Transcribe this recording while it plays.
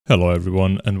Hello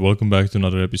everyone and welcome back to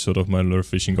another episode of my lure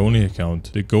fishing only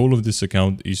account. The goal of this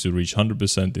account is to reach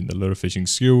 100% in the lure fishing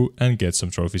skill and get some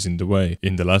trophies in the way.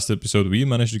 In the last episode we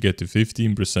managed to get to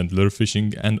 15% lure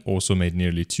fishing and also made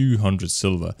nearly 200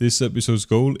 silver. This episode's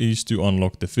goal is to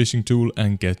unlock the fishing tool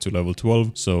and get to level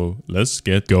 12, so let's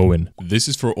get going. This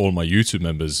is for all my YouTube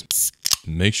members.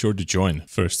 Make sure to join.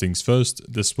 First things first,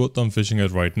 the spot I'm fishing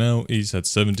at right now is at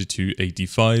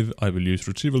 72.85. I will use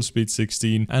retrieval speed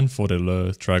 16 and for the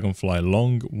lure dragonfly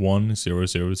long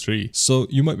 1003. So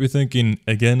you might be thinking,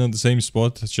 again on the same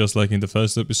spot just like in the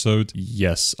first episode.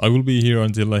 Yes, I will be here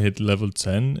until I hit level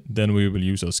 10, then we will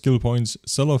use our skill points,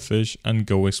 sell our fish and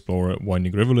go explore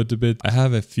Winding Rivulet a bit. I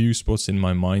have a few spots in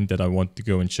my mind that I want to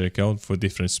go and check out for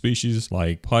different species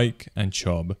like pike and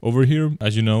chub. Over here,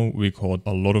 as you know, we caught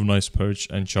a lot of nice perch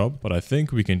and chub, but I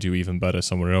think we can do even better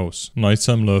somewhere else.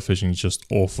 Nighttime lure fishing is just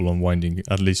awful on Winding,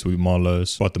 at least with my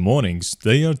lures. But the mornings,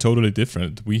 they are totally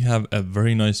different. We have a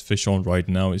very nice fish on right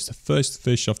now. It's the first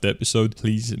fish of the episode.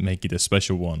 Please make it a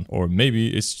special one. Or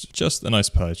maybe it's just a nice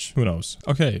perch. Who knows?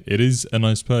 Okay, it is a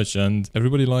nice perch and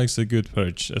everybody likes a good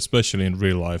perch, especially in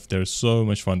real life. They're so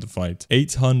much fun to fight.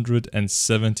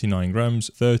 879 grams,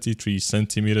 33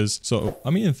 centimeters. So,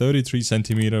 I mean, a 33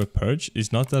 centimeter perch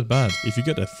is not that bad. If you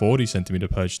get a 40 centimeter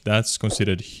perch, that's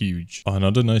considered huge.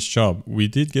 Another nice job. We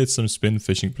did get some spin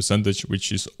fishing percentage,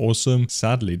 which is awesome.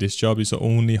 Sadly, this job is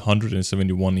only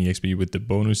 171 EXP with the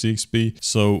bonus EXP.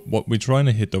 So what we're trying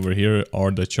to hit over here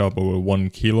are the job over 1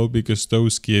 kilo because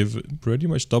those give pretty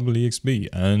much double EXP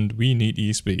and we need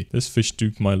EXP. This fish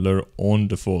took my lure on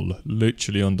the fall,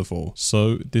 literally on the fall.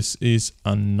 So this is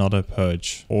another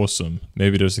perch. Awesome.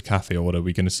 Maybe there's a cafe order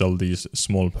we're gonna sell these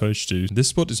small perch to. This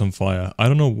spot is on fire. I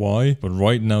don't know why, but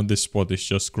right now this spot is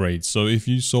just great. So if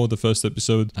you saw the first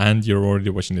episode and you're already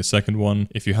watching the second one,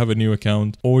 if you have a new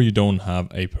account or you don't have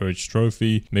a perch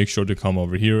trophy, make sure to come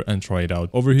over here and try it out.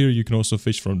 Over here you can also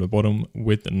fish from the bottom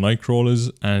with night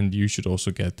crawlers and you should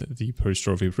also get the perch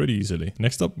trophy pretty easily.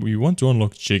 Next up, we want to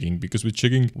unlock jigging because with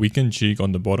jigging we can jig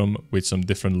on the bottom with some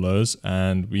different lures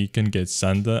and we can get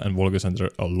sander and Volga sander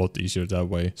a lot easier that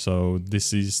way. So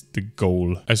this is the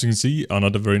goal. As you can see,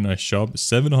 another very nice job,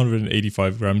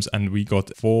 785 grams and we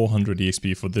got 400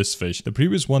 EXP for this fish. The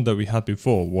previous one that we had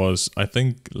before was I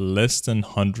think less than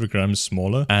 100 grams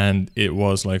smaller and it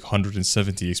was like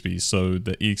 170 EXP, so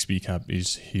the EXP cap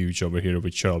is huge over here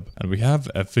with chub. And we have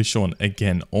a fish on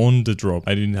again on the drop.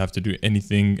 I didn't have to do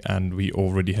anything and we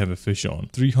already have a fish on.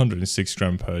 306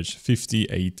 gram perch,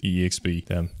 58 EXP.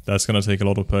 Damn, that's gonna take a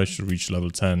lot of perch to reach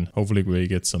level 10. Hopefully we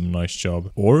get some nice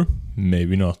chub, or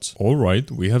maybe not.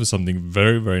 Alright, we have something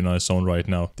very nice on right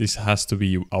now. This has to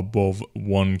be above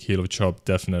 1 kilo chub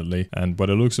definitely, and by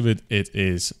the looks of it, it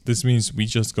is. This means we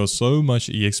just got so much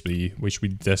EXP, which we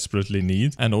desperately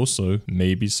need, and also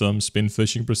maybe some spin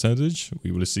fishing percentage.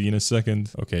 We will see in a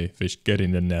second. Okay, fish, get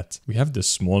in the net. We have this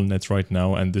small net right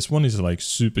now, and this one is like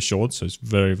super short, so it's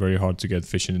very hard to get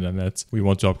fish in the net. We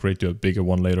want to upgrade to a bigger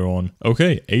one later on.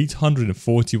 Okay,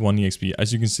 841 EXP.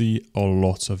 As you can see, a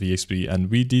lot of EXP, and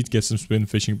we did get some spin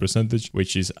fishing percentage,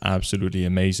 which is absolutely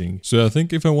amazing. So I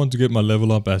think if I want to get my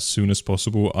level up as soon as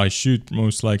possible, I should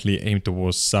most likely aim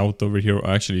towards south over here, or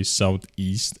actually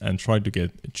southeast, and try to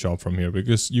get chub from here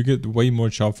because you get way more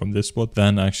chub from this spot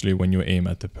than actually when you aim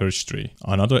at the perch tree.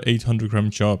 Another 800 gram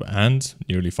chub and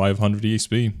nearly 500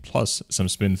 EXP plus some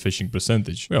spin fishing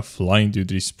percentage. We are flying through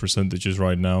these percentages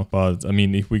right now, but I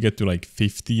mean if we get to like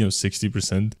 50 or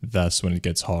 60%, that's when it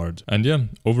gets hard. And yeah,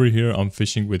 over here I'm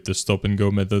fishing with the stop and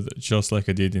go method just like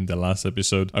I did in the last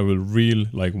episode. I will reel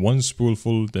like one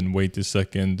spoolful, then wait a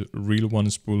second, reel one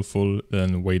spoolful,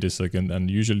 then wait a second, and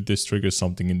usually this triggers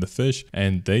something in the fish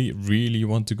and they really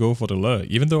want to go for the lure.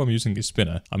 Even though I'm using a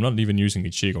spinner, I'm not even using a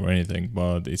jig or anything,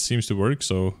 but it seems to work.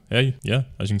 So hey, yeah,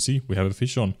 as you can see, we have a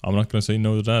fish on. I'm not gonna say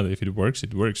no to that. If it works,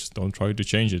 it works. Don't try to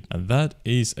change it. And that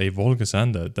is a Volga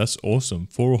sander. That's awesome.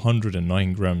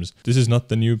 409 grams. This is not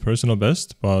the new personal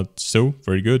best, but still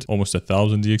very good. Almost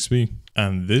 1000 EXP.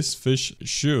 And this fish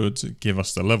should give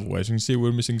us the level. As you can see,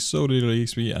 we're missing so little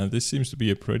EXP and this seems to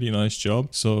be a pretty nice job.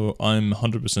 So I'm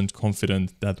 100%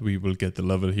 confident that we will get the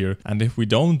level here. And if we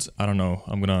don't, I don't know,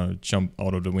 I'm gonna jump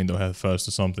out of the window head first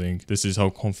or something. This is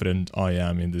how confident I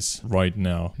am in this right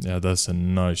now. Yeah, that's a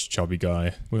nice chubby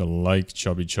guy. We like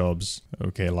chubby chubs.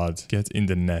 Okay, lad, get in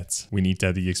the net. We need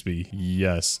that EXP.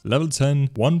 Yes. Level 10,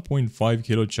 1.5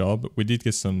 kilo chub. We did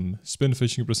get some spin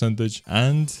fishing percentage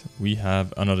and we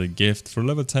have another gift gift. For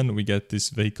level 10 we get this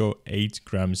Vaco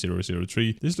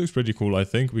 8g003. This looks pretty cool. I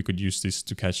think we could use this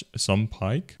to catch some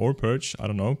pike or perch, I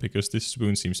don't know, because this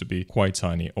spoon seems to be quite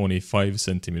tiny, only 5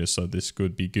 centimeters, so this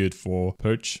could be good for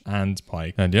perch and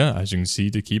pike. And yeah, as you can see,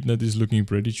 the keep net is looking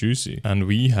pretty juicy, and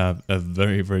we have a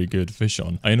very good fish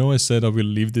on. I know I said I will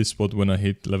leave this spot when I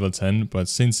hit level 10, but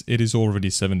since it is already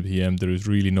 7 PM, there is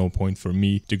really no point for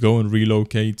me to go and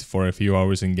relocate for a few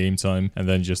hours in game time and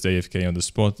then just AFK on the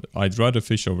spot. I'd rather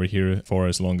fish over here for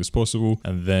as long as possible,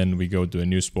 and then we go to a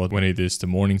new spot when it is the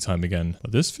morning time again.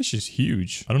 But this fish is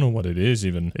huge. I don't know what it is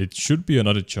even. It should be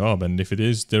another job, and if it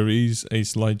is, there is a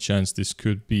slight chance this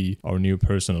could be our new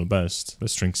personal best.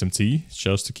 Let's drink some tea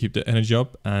just to keep the energy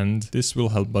up, and this will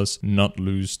help us not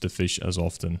lose the fish as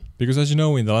often. Because as you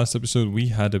know, in the last episode we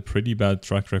had a pretty bad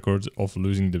track record of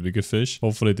losing the bigger fish.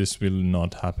 Hopefully this will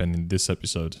not happen in this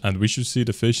episode. And we should see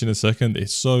the fish in a second.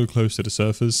 It's so close to the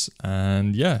surface,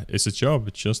 and yeah, it's a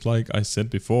job just like I said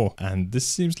before. And this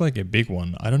seems like a big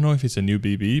one. I don't know if it's a new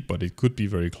BB, but it could be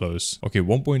very close. Okay,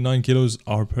 1.9 kilos.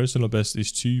 Our personal best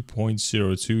is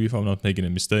 2.02 if I'm not making a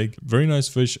mistake. Very nice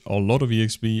fish, a lot of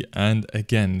EXP, and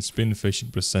again, spin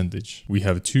fishing percentage. We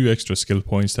have 2 extra skill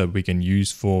points that we can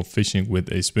use for fishing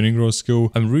with a spinning rod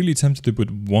skill. I'm really tempted to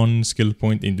put 1 skill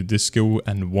point into this skill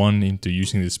and 1 into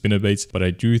using the spinnerbaits, but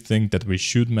I do think that we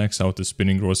should max out the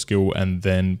spinning rod skill and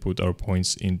then put our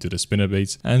points into the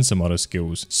spinnerbaits and some other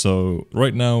skills. So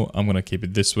right now I'm gonna keep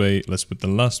it this way. Let's put the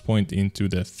last point into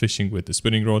the fishing with the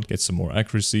spinning rod, get some more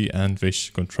accuracy and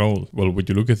fish control. Well, would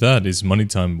you look at that, it's money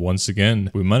time once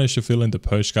again. We managed to fill in the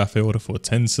Perch Cafe order for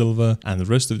 10 silver, and the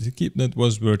rest of the keep net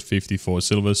was worth 54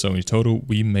 silver, so in total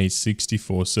we made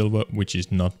 64 silver, which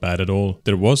is not bad at all.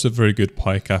 There was a very good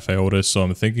pike cafe order, so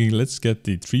I'm thinking let's get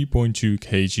the 3.2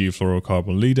 kg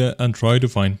fluorocarbon leader and try to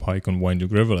find pike on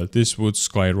Windhoek Rivulet. This would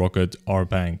skyrocket our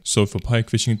bank. So for pike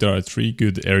fishing there are 3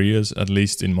 good areas, at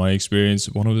least in my experience.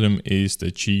 One of them is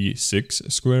the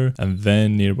G6 square, and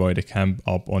then nearby the camp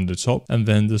up on the top, and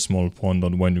then the small pond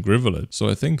on Windhoek Rivulet. So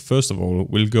I think first of all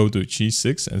we'll go to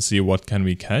G6 and see what can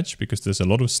we catch, because there's a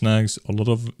lot of snags, a lot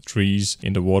of trees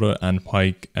in the water, and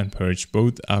pike and perch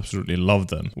both absolutely love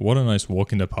them. What a nice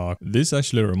walk in the park. This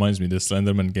actually reminds me of the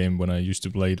Slenderman game when I used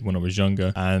to play it when I was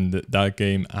younger, and that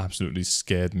game absolutely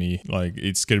scared me. Like,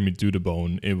 it scared me to the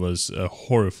bone. It was a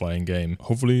horrifying game.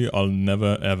 Hopefully I'll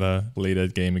never ever play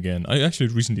that game again. I actually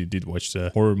recently did watch the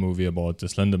horror movie about the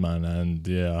Slenderman, and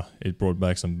yeah, it brought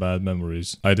back some bad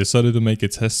memories. I decided to make a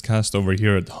test cast over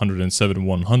here at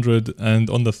 107-100, and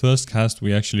on the first cast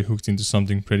we actually hooked into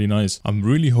something pretty nice. I'm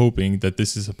really hoping that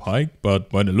this is a pike, but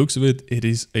by the looks of it, it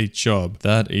is a chub.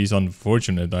 That is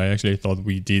unfortunate. I actually thought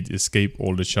we did escape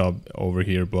all the chub over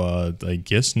here, but I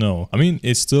guess no. I mean,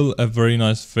 it's still a very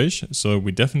nice fish, so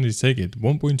we definitely take it.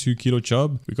 1.2 kilo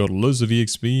chub, we got loads of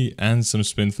EXP and some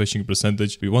spin fishing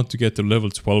percentage. We want to get to level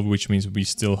 12, which means we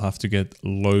still have to get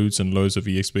loads and loads of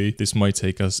EXP. This might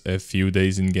take us a few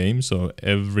days in game, so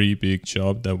every big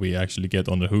chub that we actually get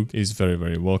on the hook is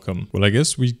very welcome. Well, I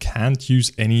guess we can't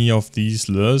use any of these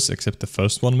lures except the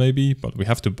first one maybe, but we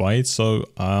have to buy it, so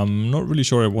I'm not really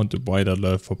sure I want to buy that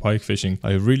lure for pike fishing.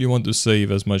 I really want to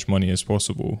save as much money as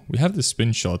possible. We have the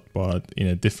spin shot, but in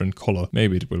a different color.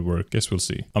 Maybe it will work. Guess we'll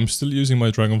see. I'm still using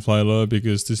my dragonfly lure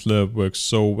because this lure works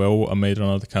so well. I made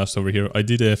another cast over here. I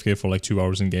did AFK for like 2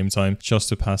 hours in game time just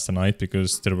to pass the night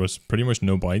because there was pretty much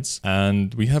no bites,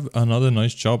 and we have another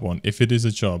nice chub on. If it is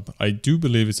a chub, I do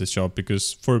believe it's a chub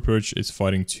because for a perch it's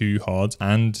fighting too hard,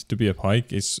 and to be a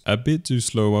pike it's a bit too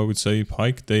slow. I would say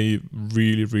pike, they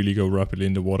really go rapidly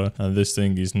in the water, and this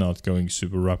thing is not going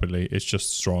super rapidly. It's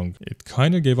just strong. It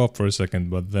kind of gave up for a second,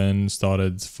 but then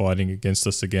started fighting against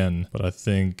us again, but I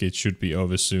think it should be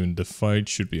over soon. The fight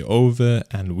should be over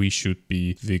and we should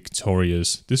be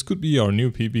victorious. This could be our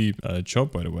new PB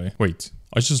chub, by the way. Wait,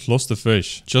 I just lost the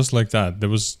fish, just like that. There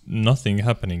was nothing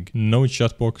happening, no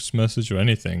chat box message or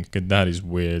anything. Okay, that is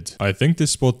weird. I think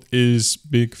this spot is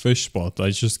big fish spot.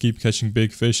 I just keep catching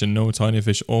big fish and no tiny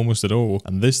fish almost at all.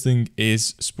 And this thing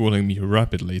is spooling me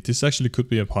rapidly. This actually could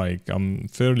be a pike. I'm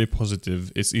fairly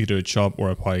positive it's either a chub or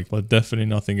a pike, but definitely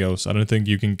nothing else. I don't think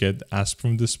you can get asp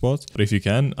from this spot, but if you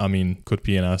can, I mean, could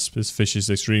be an asp. This fish is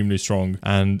extremely strong,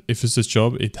 and if it's a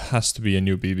chub, it has to be a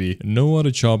new BB. No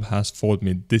other chub has fought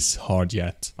me this hard yet.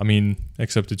 yet. I mean,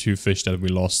 except the 2 fish that we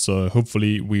lost, so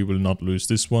hopefully we will not lose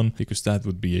this one, because that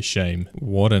would be a shame.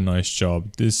 What a nice job.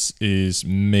 This is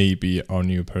maybe our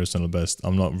new personal best.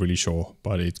 I'm not really sure,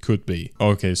 but it could be.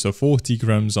 Okay, so 40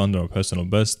 grams under our personal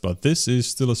best, but this is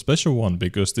still a special one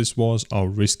because this was our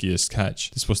riskiest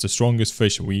catch. This was the strongest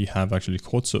fish we have actually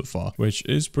caught so far, which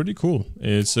is pretty cool.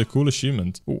 It's a cool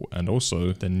achievement. Oh, and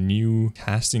also the new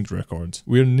casting record.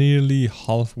 We're nearly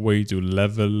halfway to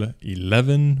level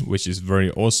 11, which is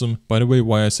very awesome. By the way,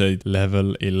 why I say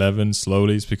level 11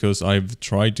 slowly is because I've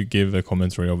tried to give a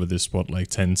commentary over this spot like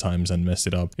 10 times and messed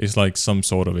it up. It's like some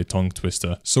sort of a tongue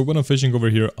twister. So when I'm fishing over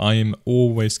here, I am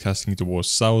always casting towards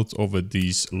south over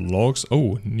these logs.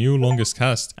 Oh, new longest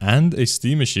cast and a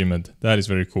steam achievement. That is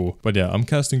very cool. But yeah, I'm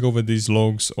casting over these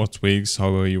logs or twigs,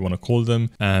 however you want to call them.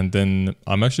 And then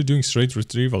I'm actually doing straight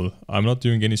retrieval. I'm not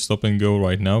doing any stop and go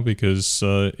right now because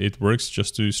it works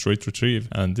just to straight retrieve.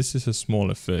 And this is a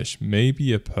smaller fish,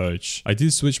 maybe a perch. I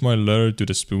did switch my lure to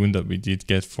the spoon that we did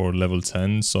get for level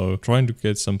 10. So trying to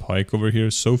get some pike over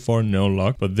here. So far, no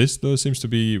luck. But this though seems to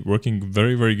be working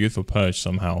very, very good for perch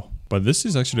somehow. But this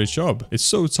is actually a chub. It's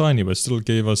so tiny, but still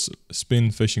gave us spin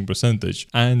fishing percentage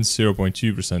and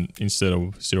 0.2% instead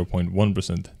of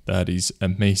 0.1%. That is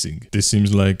amazing. This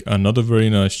seems like another very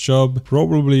nice chub,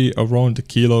 probably around a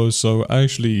kilo, so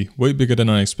actually way bigger than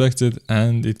I expected,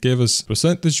 and it gave us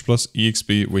percentage plus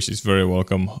EXP, which is very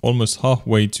welcome, almost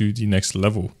halfway to the next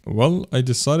level. Well, I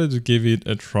decided to give it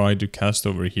a try to cast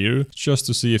over here, just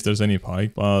to see if there's any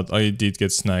pike, but I did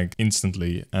get snagged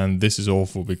instantly, and this is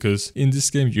awful because in this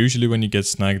game usually when you get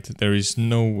snagged, there is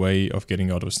no way of getting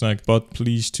out of snag, but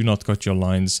please do not cut your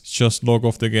lines. Just log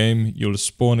off the game, you'll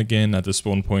spawn again at the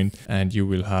spawn point, and you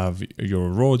will have your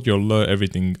rod, your lure,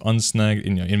 everything unsnagged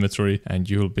in your inventory, and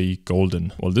you'll be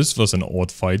golden. Well, this was an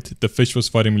odd fight. The fish was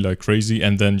fighting me like crazy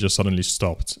and then just suddenly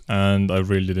stopped, and I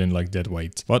really didn't like dead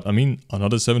weight. But I mean,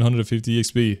 another 750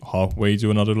 EXP, halfway to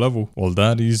another level. Well,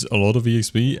 that is a lot of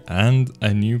EXP and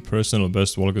a new personal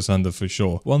best Volga sander for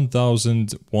sure.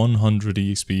 1100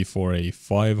 EXP for a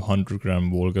 500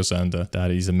 gram Volga sander. That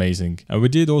is amazing. And we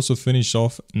did also finish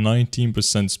off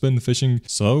 19% spin fishing,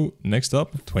 so next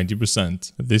up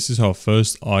 20%. This is our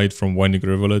first eyed from Winding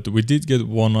Rivulet. We did get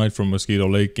one eyed from Mosquito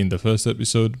Lake in the first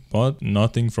episode, but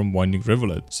nothing from Winding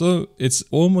Rivulet. So it's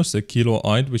almost a kilo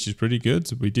eyed, which is pretty good.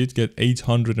 We did get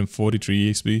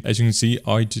 843 EXP. As you can see,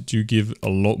 eyed do give a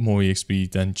lot more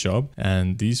EXP than chub,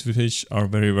 and these fish are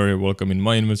very, very welcome in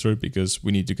my inventory because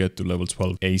we need to get to level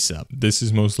 12 ASAP. This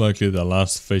is most likely the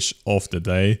last fish of the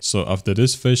day. So after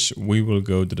this fish, we will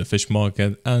go to the fish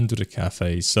market and to the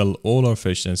cafe, sell all our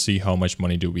fish and see how much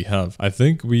money do we have. I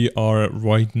think we are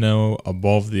right now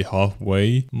above the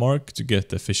halfway mark to get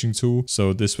the fishing tool,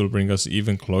 so this will bring us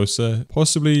even closer,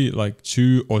 possibly like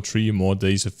 2 or 3 more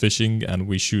days of fishing and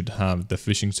we should have the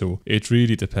fishing tool. It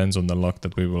really depends on the luck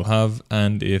that we will have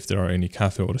and if there are any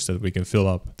cafe orders that we can fill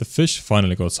up. The fish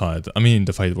finally got tired. I mean,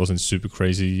 the fight wasn't super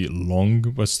crazy long,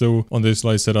 but still on this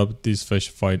light setup these fish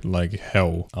fight like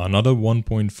hell. Another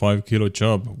 1.5 kilo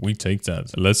chub, we take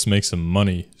that. Let's make some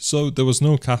money. So there was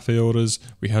no cafe orders.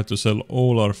 We had to sell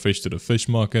all our fish to the fish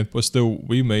market, but still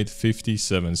we made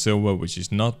 57 silver, which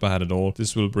is not bad at all.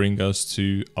 This will bring us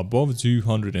to above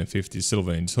 250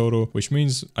 silver in total, which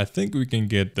means I think we can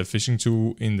get the fishing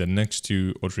tool in the next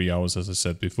 2 or 3 hours, as I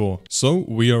said before. So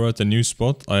we are at a new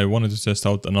spot. I wanted to test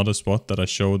out another spot that I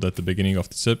showed at the beginning of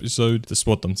this episode. The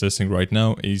spot I'm testing right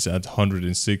now is at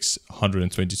 106,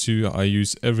 122. I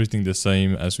use everything the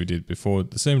same as we did before.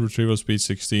 The same retrieval speed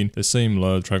 16, the same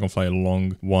lure, Dragonfly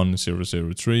Long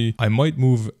 1003. I might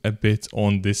move a bit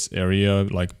on this area,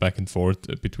 like back and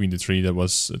forth between the tree that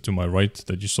was to my right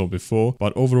that you saw before,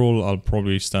 but overall I'll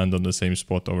probably stand on the same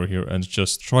spot over here and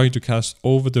just try to cast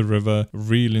over the river,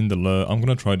 reel in the lure. I'm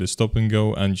gonna try the stop and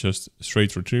go and just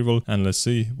straight retrieval, and let's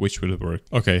see which will work.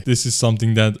 Okay, this is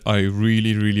something that I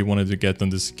really wanted to get on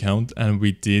this account, and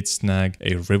we did snag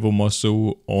a river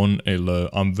mussel on a lure.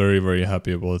 I'm very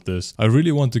happy about this. I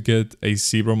really want to get a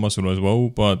zebra mussel as well,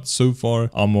 but so far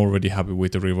I'm already happy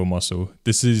with the river mussel.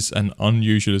 This is an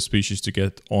unusual species to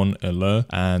get on a lure,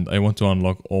 and I want to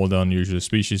unlock all the unusual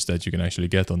species that you can actually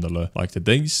get on the lure, like the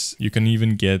dace. You can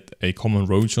even get a common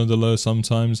roach on the lure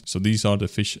sometimes, so these are the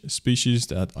fish species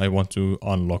that I want to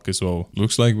unlock as well.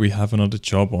 Looks like we have another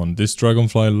chub on. This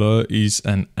dragonfly lure is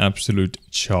an absolute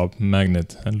chub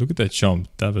magnet, and look at that chump.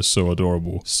 That was so adorable.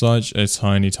 adorable. Such a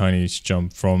tiny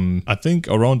jump from, I think,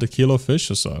 around a kilo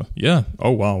fish or so. Yeah.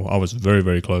 Oh wow, I was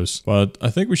very close. But I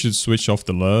think we should switch off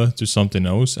the lure to something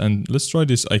else, and let's try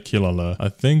this Aquila lure. I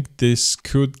think this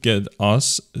could get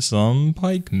us some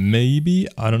pike, maybe.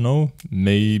 I don't know.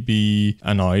 Maybe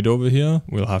an eyed over here.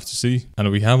 We'll have to see.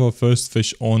 And we have our first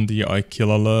fish on the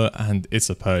Aquila lure, and it's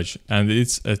a perch. And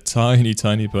it's a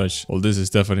tiny perch. Well, this is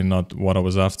definitely not what I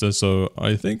was after, so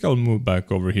I think I'll move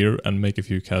back over here and make a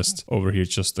few casts over here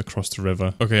just across the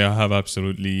river. Okay, I have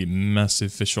absolutely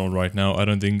massive fish on right now. I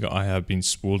don't think I have been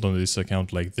spooled on this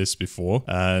account like this before,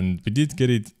 and we did get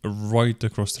it right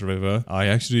across the river. I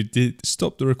actually did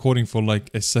stop the recording for like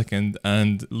a second,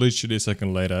 and literally a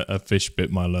second later a fish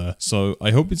bit my lure. So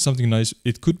I hope it's something nice.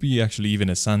 It could be actually even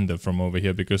a sander from over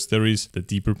here, because there is the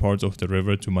deeper part of the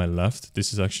river to my left.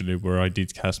 This is actually where I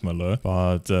did cast my lure,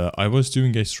 but I was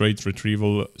doing a straight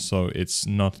retrieval, so it's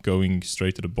not going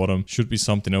straight to the bottom. Should be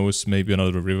something else, maybe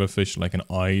another river fish like an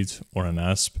eyed or an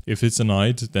asp. If it's an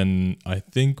eyed, then I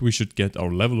think we should get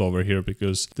our level over here,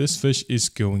 because this fish is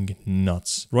going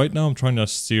nuts. Right now I'm trying to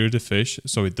steer the fish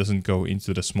so it doesn't go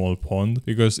into the small pond,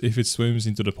 because if it swims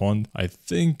into the pond, I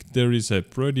think there is a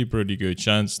pretty good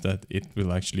chance that it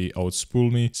will actually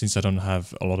outspool me, since I don't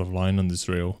have a lot of line on this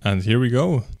reel. And here we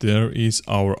go. There is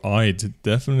our eyed.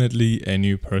 Definitely a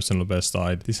new personal best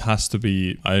eyed. This has to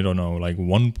be, I don't know, like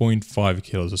 1.5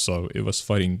 kilos or so. It was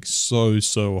fighting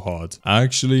so hard.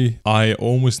 Actually, I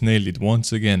almost nailed it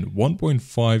once again.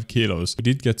 1.5 kilos. We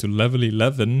did get to level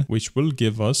 11, which will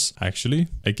give us actually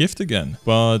a gift again.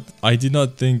 But I did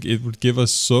not think it would give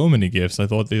us so many gifts. I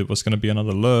thought it was going to be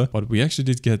another lure, but we actually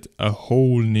did get a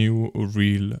whole new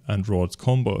reel and rod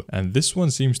combo. And this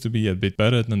one seems to be a bit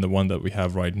better than the one that we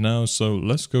have right now. So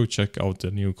let's go check out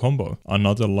the new combo.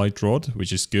 Another light rod,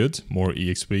 which is good. More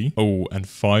EXP. Oh, and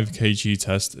 5 kg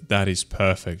test. That is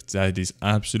perfect. That is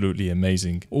absolutely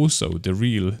amazing. Also, the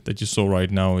reel that you saw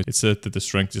right now, it said that the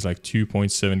strength is like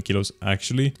 2.7 kilos.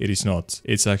 Actually, it is not.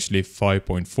 It's actually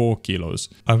 5.4 kilos.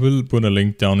 I will put a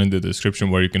link down in the description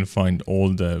where you can find all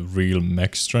the reel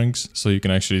mech strengths, so you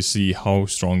can actually see how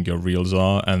strong your reels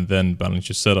are and then balance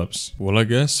your setups. Well, I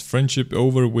guess friendship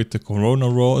over with the Corona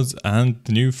rods, and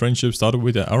the new friendship started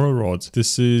with the arrow rods.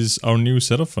 This is our new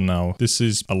setup for now. This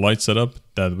is a light setup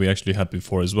that we actually had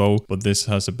before as well, but this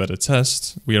has a better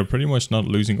test. We are pretty much not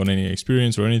losing on any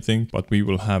experience or anything, but we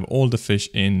will have all the fish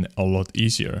in a lot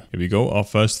easier. Here we go, our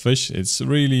first fish. It's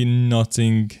really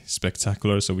nothing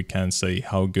spectacular, so we can't say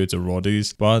how good the rod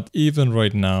is, but even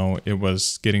right now it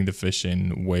was getting the fish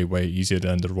in way easier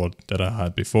than the rod that I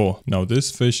had before. Now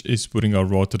this fish is putting our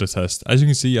rod to the test. As you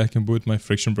can see, I can put my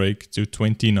friction brake to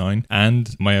 29,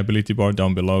 and my ability bar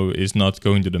down below is not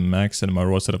going to the max, and my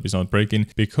rod setup is not breaking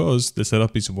because the setup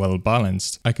is well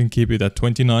balanced. I can keep it at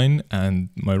 29, and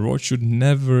my rod should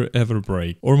never ever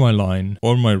break, or my line,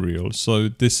 or my reel. So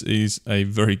this is a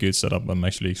very good setup. I'm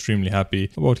actually extremely happy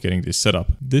about getting this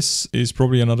setup. This is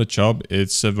probably another chub.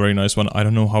 It's a very nice one. I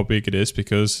don't know how big it is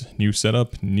because new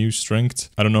setup, new strength.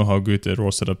 I don't know how good the raw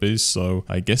setup is, so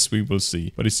I guess we will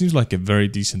see. But it seems like a very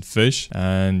decent fish,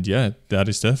 and yeah, that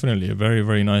is definitely a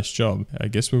very nice job. I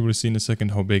guess we will see in a second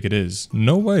how big it is.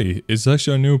 No way, it's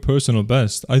actually a new personal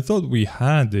best. I thought we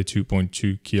had a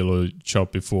 2.2 kilo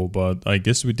chop before, but I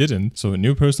guess we didn't. So a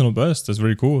new personal best, that's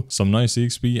very cool. Some nice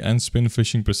EXP and spin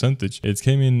fishing percentage. It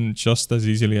came in just as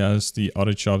easily as the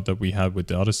other chop that we had with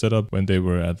the other setup when they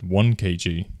were at 1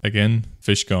 kg. Again,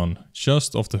 fish gone,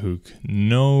 just off the hook.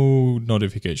 No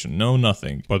notification, no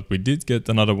nothing. But we did get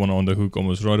another one on the hook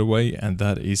almost right away, and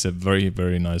that is a very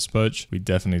nice perch. We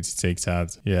definitely take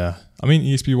that. Yeah, I mean,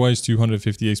 EXP wise,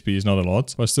 250 XP is not a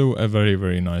lot, but still a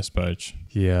very nice perch.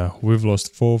 Yeah, we've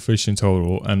lost 4 fish in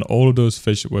total, and all of those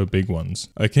fish were big ones.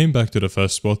 I came back to the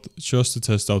first spot just to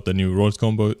test out the new rod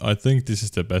combo. I think this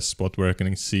is the best spot where I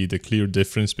can see the clear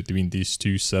difference between these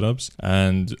two setups.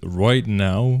 And right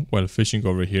now, while fishing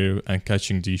over here and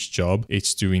catching these job,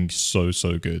 it's doing so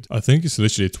good. I think it's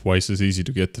literally twice as easy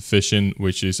to get the fish in,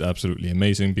 which is absolutely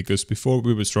amazing, because before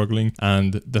we were struggling,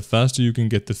 and the faster you can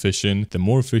get the fish in, the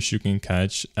more fish you can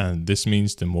catch, and this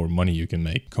means the more money you can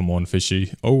make. Come on,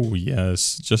 fishy. Oh yes.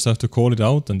 Just have to call it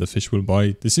out and the fish will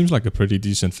bite. This seems like a pretty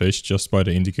decent fish just by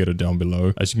the indicator down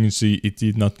below. As you can see, it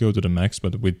did not go to the max,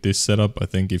 but with this setup, I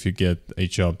think if you get a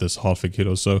job that's half a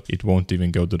kilo or so, it won't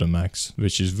even go to the max,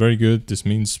 which is very good. This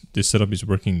means this setup is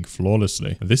working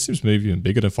flawlessly. And this seems maybe even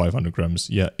bigger than 500 grams.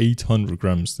 Yeah, 800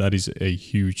 grams. That is a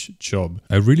huge job.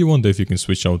 I really wonder if you can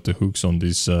switch out the hooks on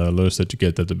these lures that you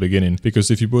get at the beginning, because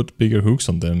if you put bigger hooks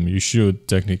on them, you should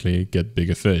technically get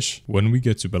bigger fish. When we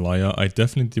get to belaya, I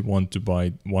definitely want to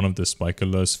buy one of the spiker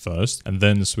lures first and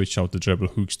then switch out the treble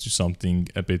hooks to something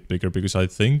a bit bigger, because I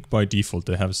think by default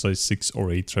they have size 6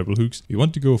 or 8 treble hooks. We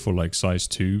want to go for like size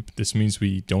 2. This means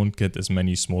we don't get as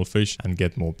many small fish and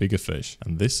get more bigger fish.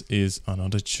 And this is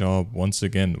another job. Once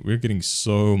again, we're getting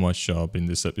so much job in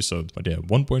this episode. But yeah,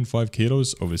 1.5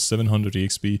 kilos over 700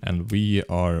 EXP, and we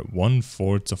are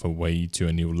 1/4 of a way to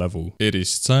a new level. It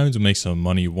is time to make some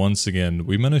money once again.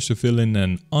 We managed to fill in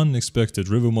an unexpected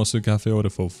river mussel cafe order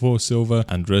for 4 silver,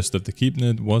 and rest of the keep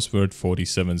net was worth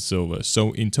 47 silver.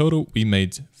 So in total we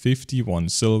made 51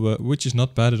 silver, which is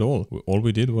not bad at all. All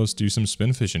we did was do some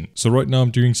spin fishing. So right now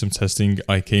I'm doing some testing.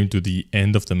 I came to the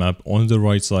end of the map on the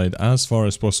right side as far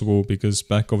as possible, because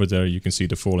back over there you can see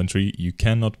the fallen tree. You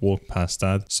cannot walk past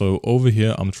that. So over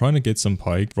here I'm trying to get some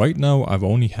pike. Right now I've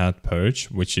only had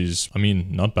perch, which is, I mean,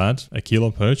 not bad. A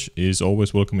kilo perch is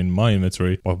always welcome in my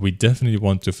inventory, but we definitely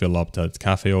want to fill up that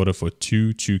cafe order for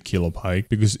 2 2-kilo pike,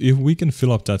 because if we can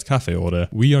fill up that cafe order,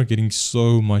 we are getting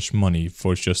so much money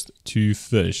for just 2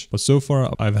 fish. But so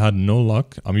far I've had no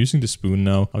luck. I'm using the spoon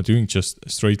now. I'm doing just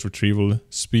straight retrieval,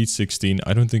 speed 16.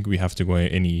 I don't think we have to go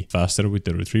any faster with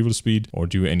the retrieval speed or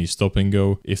do any stop and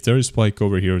go. If there is pike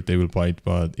over here, they will bite,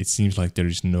 but it seems like there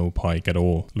is no pike at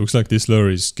all. Looks like this lure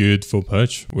is good for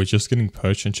perch. We're just getting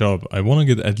perch and chub. I want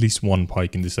to get at least 1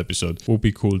 pike in this episode. Would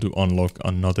be cool to unlock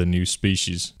another new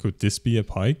species. Could this be a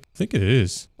pike? I think it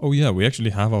is. Oh yeah, we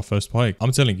actually have our first pike.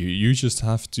 I'm telling you, you just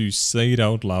have to say it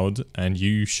out loud and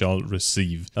you shall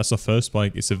receive. That's our first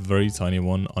pike. It's a very tiny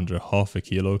one, under half a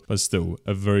kilo, but still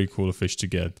a very cool fish to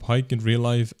get. Pike in real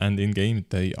life and in game,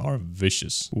 they are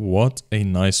vicious. What a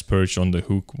nice perch on the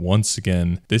hook once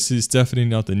again. This is definitely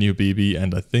not a new BB,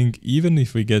 and I think even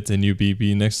if we get a new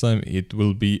BB next time, it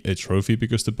will be a trophy,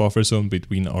 because the buffer zone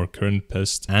between our current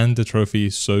pest and the trophy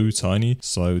is so tiny,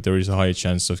 so there is a higher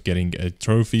chance of getting a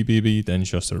trophy BB than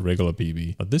just a regular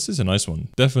BB. But this is a nice one.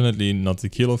 Definitely not the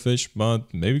kilo fish,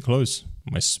 but maybe close.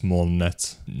 My small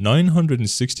net.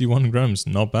 961 grams,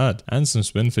 not bad. And some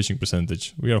spin fishing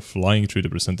percentage. We are flying through the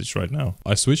percentage right now.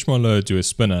 I switched my lure to a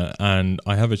spinner and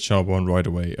I have a chub on right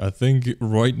away. I think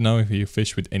right now if you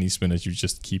fish with any spinner, you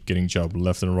just keep getting chub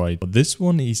left and right. But this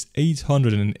one is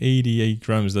 888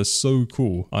 grams. That's so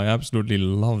cool. I absolutely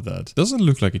love that. Doesn't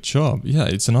look like a chub. Yeah,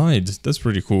 it's an eyed. That's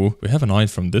pretty cool. We have an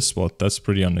eyed from this spot. That's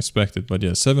pretty unexpected. But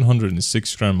yeah,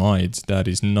 706 gram eyed. That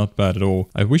is not bad at all.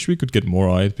 I wish we could get more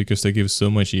eyed, because they give so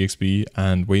much EXP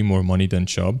and way more money than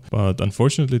chub, but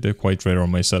unfortunately they're quite rare on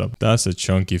my setup. That's a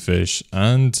chunky fish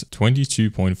and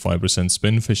 22.5%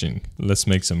 spin fishing. Let's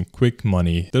make some quick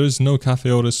money. There is no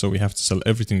cafe orders, so we have to sell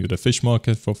everything to the fish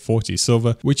market for 40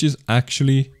 silver, which is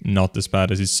actually not as bad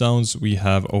as it sounds. We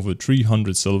have over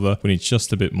 300 silver. We need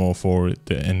just a bit more for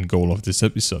the end goal of this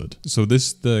episode. So this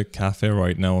is the cafe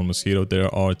right now on Mosquito.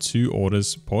 There are 2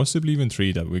 orders, possibly even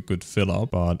 3 that we could fill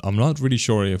up, but I'm not really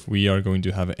sure if we are going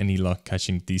to have any luck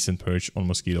catching decent perch on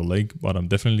Mosquito Lake, but I'm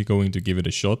definitely going to give it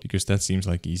a shot, because that seems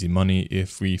like easy money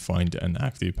if we find an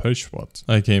active perch spot.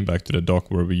 I came back to the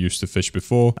dock where we used to fish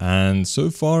before, and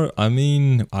so far, I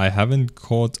mean, I haven't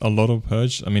caught a lot of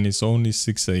perch. I mean, it's only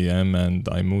 6 AM and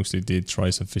I mostly did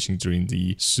try some fishing during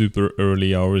the super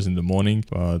early hours in the morning,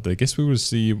 but I guess we will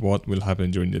see what will happen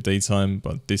during the daytime.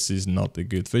 But this is not a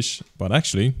good fish. But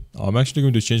actually, I'm actually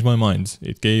going to change my mind.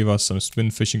 It gave us some spin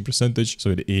fishing percentage,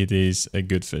 so it is a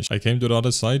good fish. I came to the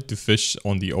other side to fish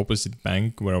on the opposite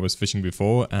bank where I was fishing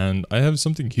before, and I have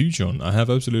something huge on. I have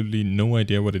absolutely no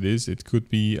idea what it is. It could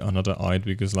be another eyed,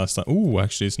 because last time, oh,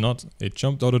 actually it's not. It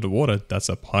jumped out of the water. That's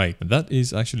a pike. That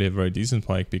is actually a very decent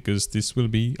pike, because this will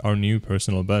be our new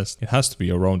personal best. It has to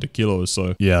be around a kilo,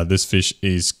 so yeah, this fish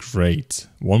is great.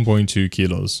 1.2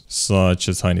 kilos. Such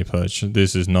a tiny perch.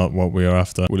 This is not what we are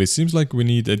after. Well, it seems like we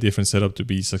need a different setup to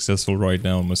be successful right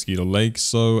now on Mosquito Lake.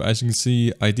 So as you can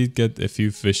see, I did get a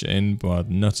few fish in, but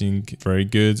nothing very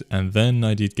good. And then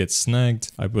I did get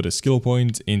snagged. I put a skill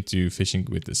point into fishing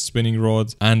with the spinning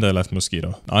rod, and I left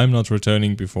Mosquito. I'm not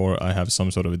returning before I have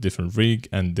some sort of a different rig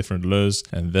and different lures,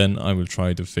 and then I will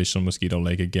try to fish on Mosquito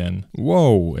Lake again.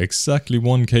 Whoa, exactly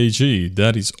 1 kg.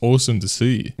 That is awesome to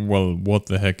see. Well, what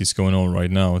the heck is going on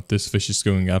right now? This fish is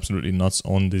going absolutely nuts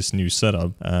on this new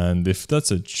setup, and if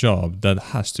that's a job, that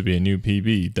has to be a new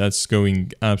PB. That's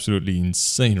going absolutely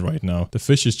insane right now. The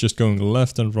fish is just going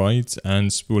left and right. right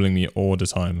and spooling me all the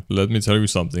time. Let me tell you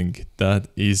something, that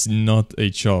is not a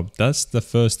job. That's the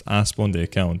first asp on the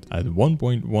account at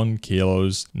 1.1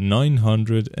 kilos,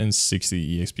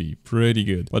 960 EXP. Pretty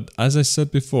good. But as I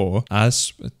said before,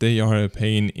 asp, they are a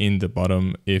pain in the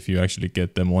bottom if you actually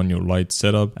get them on your light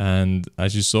setup. And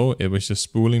as you saw, it was just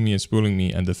spooling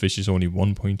me and the fish is only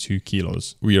 1.2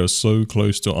 kilos. We are so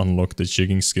close to unlock the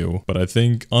jigging skill, but I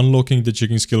think unlocking the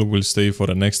jigging skill will stay for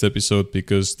the next episode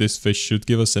because this fish should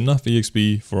give us enough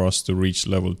EXP for us to reach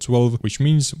level 12, which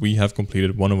means we have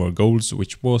completed one of our goals,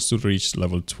 which was to reach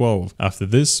level 12. After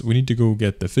this, we need to go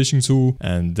get the fishing tool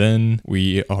and then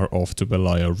we are off to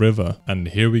Belaya River. And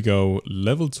here we go,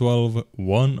 level 12,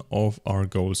 one of our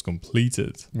goals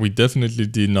completed. We definitely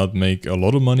did not make a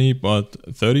lot of money, but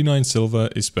 39 silver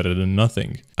is better than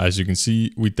nothing. As you can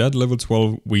see, with that level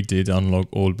 12, we did unlock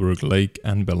Old Burg Lake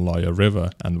and Belaya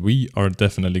River, and we are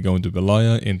definitely going to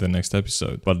Belaya in the next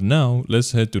episode. But now,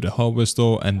 let's head to the hardware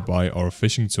store and buy our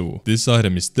fishing tool. This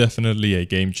item is definitely a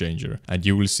game changer, and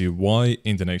you will see why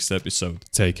in the next episode.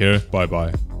 Take care, bye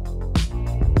bye.